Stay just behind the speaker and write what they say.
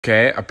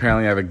Okay,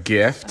 apparently I have a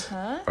gift.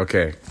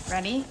 Okay.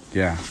 Ready?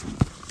 Yeah.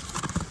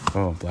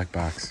 Oh, black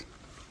box.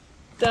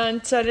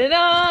 Dun dun dun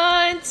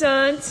dun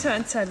dun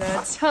dun dun dun.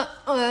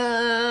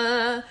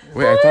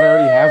 Wait, I thought I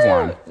already have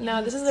one.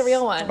 No, this is the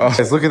real one. Oh,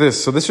 guys, look at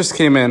this. So this just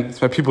came in.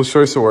 It's my People's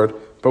Choice Award.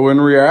 But when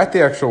we were at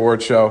the actual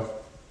award show,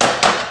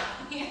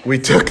 we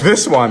took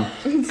this one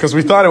because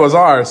we thought it was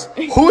ours.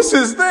 Whose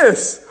is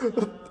this?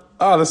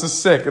 Oh, this is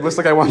sick. It looks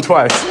like I won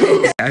twice.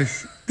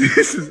 Guys,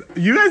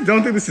 you guys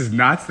don't think this is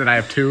nuts that I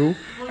have two?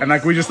 And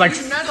like we just like,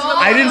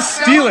 I didn't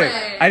steal it.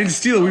 I didn't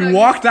steal it. We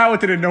walked out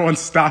with it and no one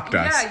stopped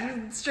us. Yeah,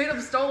 you straight up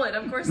stole it.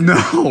 Of course.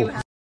 No.